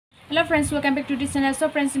Hello friends, welcome back to this channel. So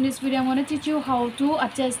friends, in this video I'm going to teach you how to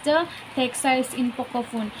adjust the text size in poco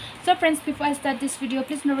phone. So friends, before I start this video,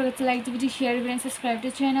 please don't forget to like the video, share it, and subscribe to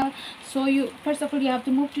the channel. So you first of all you have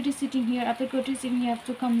to move to the setting here. After go to setting, you have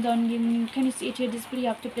to come down. Can you see it here? Display, you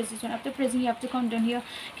have to press this one. After pressing, you have to come down here.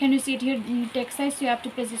 Can you see it here? Text size, so you have to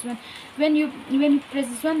press this one. When you press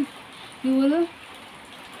this one, you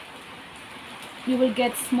will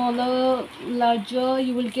get smaller, larger.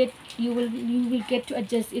 You will get to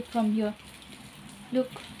adjust it from here. Look,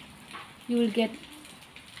 you will get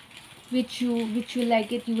which you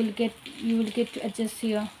like it. You will get to adjust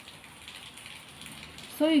here.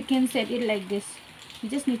 So you can set it like this. You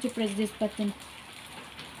just need to press this button.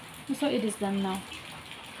 So it is done now.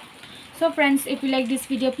 So friends, if you like this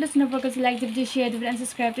video, please don't forget to like the video, share the video, and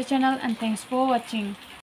subscribe to the channel. And thanks for watching.